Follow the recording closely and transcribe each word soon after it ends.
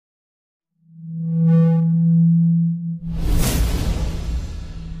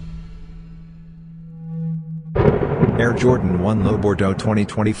Air Jordan 1 Low Bordeaux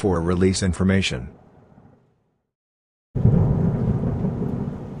 2024 release information.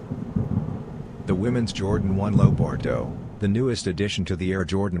 The women's Jordan 1 Low Bordeaux, the newest addition to the Air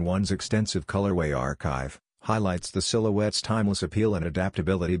Jordan 1's extensive colorway archive, highlights the silhouette's timeless appeal and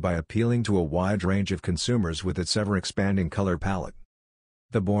adaptability by appealing to a wide range of consumers with its ever-expanding color palette.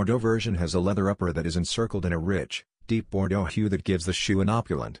 The Bordeaux version has a leather upper that is encircled in a rich, deep Bordeaux hue that gives the shoe an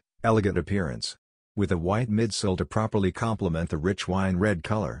opulent, elegant appearance. With a white midsole to properly complement the rich wine red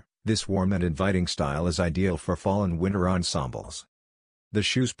color, this warm and inviting style is ideal for fall and winter ensembles. The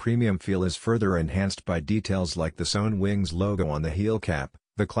shoe's premium feel is further enhanced by details like the sewn wings logo on the heel cap,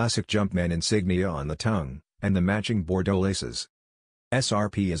 the classic Jumpman insignia on the tongue, and the matching Bordeaux laces.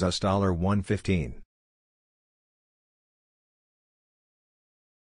 SRP is $115.